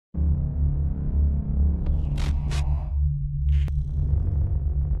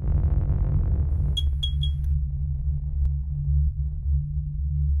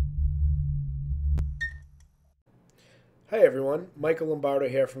Hi everyone, Michael Lombardo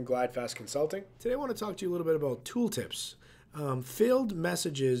here from GlideFast Consulting. Today I want to talk to you a little bit about tooltips, field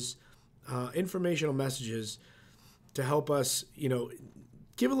messages, informational messages to help us,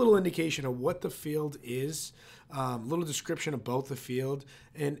 give a little indication of what the field is, a little description about the field,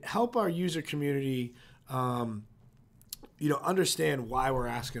 and help our user community, understand why we're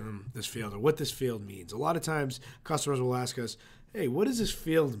asking them this field or what this field means. A lot of times customers will ask us, hey, what does this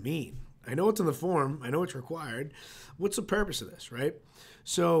field mean? I know it's in the form. I know it's required. What's the purpose of this, right?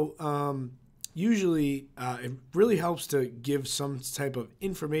 So usually it really helps to give some type of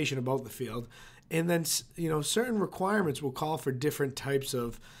information about the field. And then, certain requirements will call for different types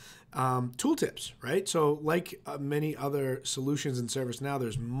of tooltips, right? So like many other solutions in ServiceNow,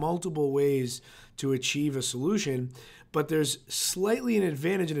 there's multiple ways to achieve a solution, but there's slightly an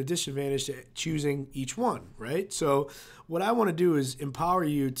advantage and a disadvantage to choosing each one, right? So what I want to do is empower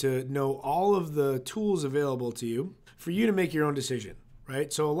you to know all of the tools available to you for you to make your own decision,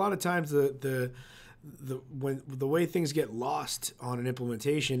 right? So a lot of times the way things get lost on an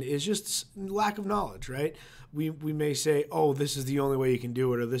implementation is just lack of knowledge, right? We may say, oh, this is the only way you can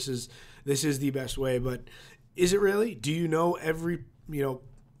do it, or this is the best way, but is it really? Do you know every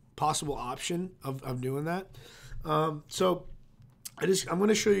possible option of doing that? So I'm going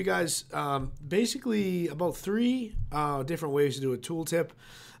to show you guys basically about 3 different ways to do a tooltip.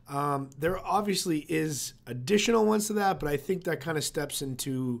 There obviously is additional ones to that, but I think that kind of steps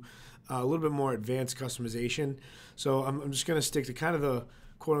into a little bit more advanced customization. So I'm just going to stick to kind of the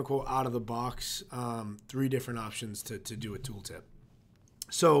quote-unquote out-of-the-box 3 different options to do a tooltip.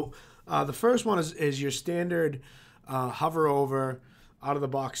 So the first one is your standard hover over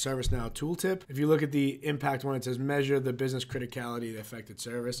out-of-the-box ServiceNow tooltip. If you look at the impact one, it says measure the business criticality of the affected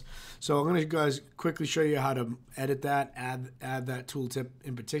service. So I'm going to guys quickly show you how to edit that, add that tooltip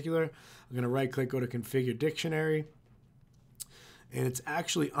in particular. I'm going to right-click, go to Configure Dictionary. And it's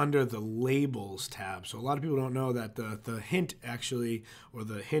actually under the Labels tab. So a lot of people don't know that the hint actually, or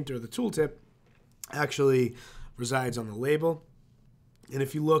the hint or the tooltip actually resides on the label. And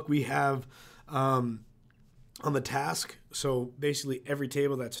if you look, we have on the task, so basically every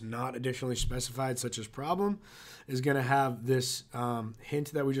table that's not additionally specified, such as problem, is going to have this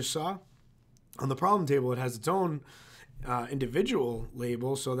hint that we just saw. On the problem table, it has its own individual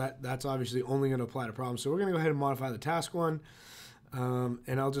label, so that's obviously only going to apply to problems. So we're going to go ahead and modify the task one.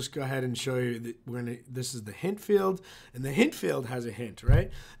 And I'll just go ahead and show you that this is the hint field, and the hint field has a hint,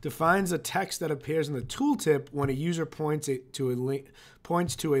 right? Defines a text that appears in the tooltip when a user points to a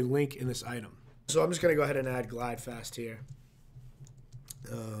link in this item. So I'm just going to go ahead and add GlideFast here,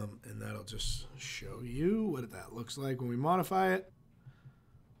 and that'll just show you what that looks like when we modify it.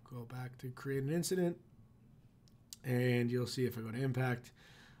 Go back to create an incident, and you'll see if I go to impact,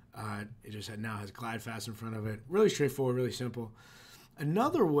 it just now has GlideFast in front of it. Really straightforward, really simple.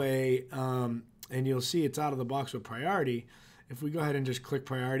 Another way, and you'll see it's out of the box with priority. If we go ahead and just click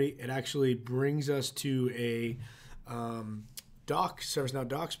priority, it actually brings us to a ServiceNow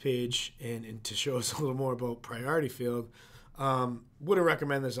docs page, and to show us a little more about priority field. Wouldn't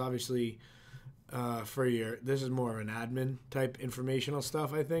recommend this obviously this is more of an admin type informational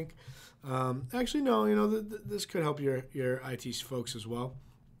stuff, I think. Actually, no, this could help your IT folks as well.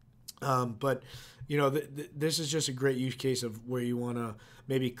 But this is just a great use case of where you want to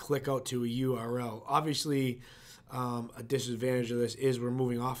maybe click out to a URL. Obviously, a disadvantage of this is we're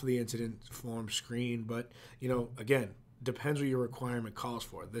moving off of the incident form screen, but again, depends what your requirement calls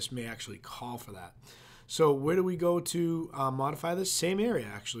for. This may actually call for that. So where do we go to modify this? Same area,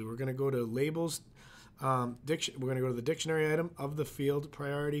 actually. We're going to go to labels. We're going to go to the dictionary item of the field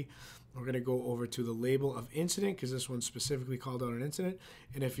priority. We're going to go over to the label of incident, because this one's specifically called out an incident.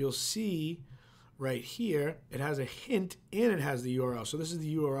 And if you'll see right here, it has a hint and it has the URL. So this is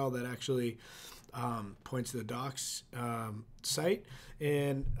the URL that actually points to the docs site.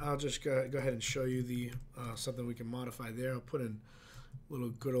 And I'll just go ahead and show you the something we can modify there. I'll put in a little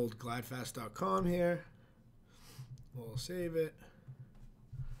good old glidefast.com here. We'll save it.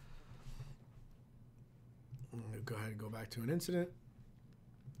 We'll go ahead and go back to an incident.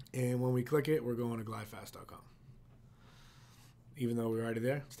 And when we click it, we're going to glidefast.com. Even though we're already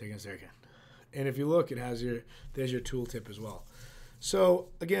there, it's taking us there again. And if you look, there's your tooltip as well. So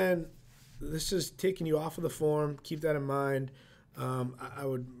again, this is taking you off of the form. Keep that in mind. I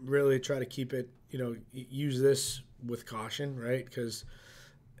would really try to keep it, use this with caution, right? Because,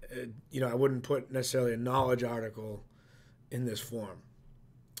 I wouldn't put necessarily a knowledge article in this form.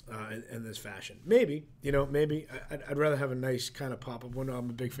 In this fashion. Maybe I'd rather have a nice kind of pop-up window. I'm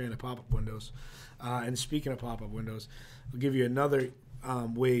a big fan of pop-up windows. And speaking of pop-up windows, I'll give you another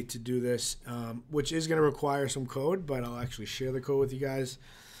way to do this, which is going to require some code, but I'll actually share the code with you guys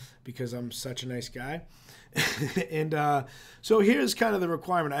because I'm such a nice guy. And so here's kind of the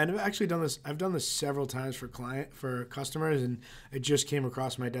requirement. I've actually done this. I've done this several times for customers, and it just came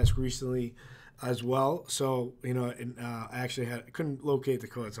across my desk recently as well. So, you know, and I actually couldn't locate the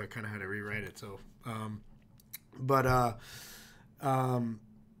code, so I kind of had to rewrite it. So,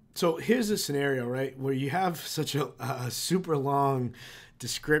 so here's a scenario, right, where you have such a super long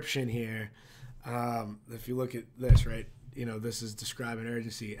description here. If you look at this, right, you know, this is describing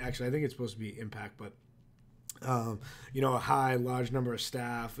urgency. Actually, I think it's supposed to be impact, but you know, a large number of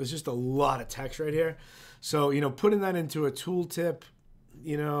staff. There's just a lot of text right here. So, you know, putting that into a tooltip,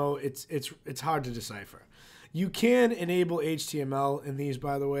 you know, it's hard to decipher. You can enable HTML in these,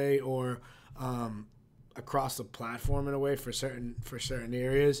 by the way, or across the platform in a way for certain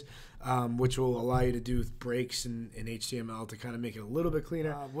areas, which will allow you to do breaks in HTML to kind of make it a little bit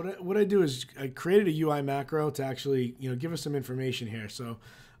cleaner. What I do is I created a UI macro to actually, you know, give us some information here. So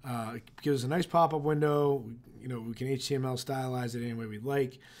it gives us a nice pop-up window. You know, we can HTML stylize it any way we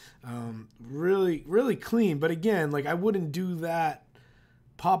like. Really, really clean. But again, like, I wouldn't do that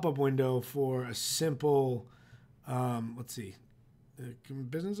pop-up window for a simple, let's see,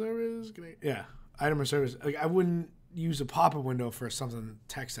 business service? Item or service. Like, I wouldn't use a pop-up window for something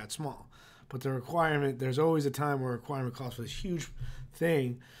text that small. But the requirement, there's always a time where a requirement calls for this huge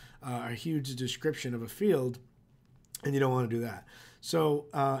thing, a huge description of a field, and you don't want to do that. So,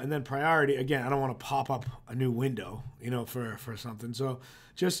 and then priority, again, I don't want to pop up a new window, you know, for something. So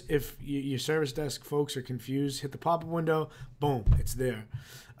just if your service desk folks are confused, hit the pop-up window, boom, it's there.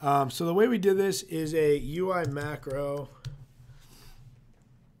 So the way we did this is a UI macro.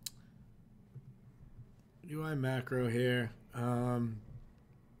 UI macro here.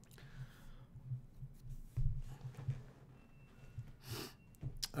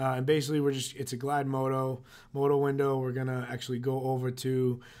 And basically it's a glide modo window. We're gonna actually go over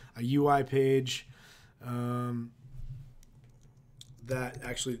to a UI page that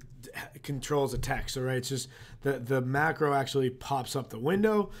actually controls the text. All right, it's just the macro actually pops up the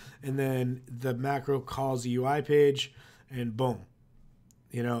window, and then the macro calls the UI page, and boom,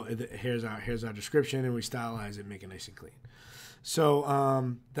 you know, here's our description, and we stylize it, make it nice and clean.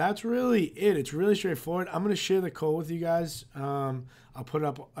 So that's really it. It's really straightforward. I'm going to share the code with you guys. I'll put it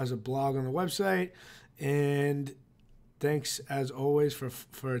up as a blog on the website. And thanks, as always,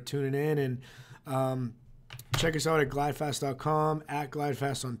 for tuning in. And check us out at glidefast.com, at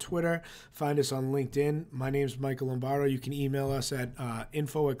GlideFast on Twitter. Find us on LinkedIn. My name's Michael Lombardo. You can email us at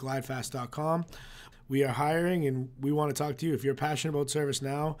info@glidefast.com. We are hiring, and we want to talk to you. If you're passionate about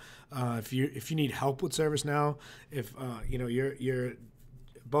ServiceNow, if you need help with ServiceNow, if you know you're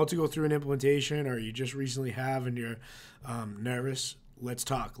about to go through an implementation, or you just recently have and you're nervous, let's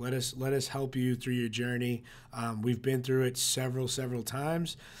talk. Let us help you through your journey. We've been through it several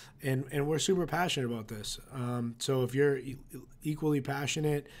times, and we're super passionate about this. So if you're equally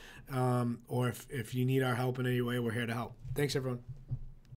passionate, or if you need our help in any way, we're here to help. Thanks, everyone.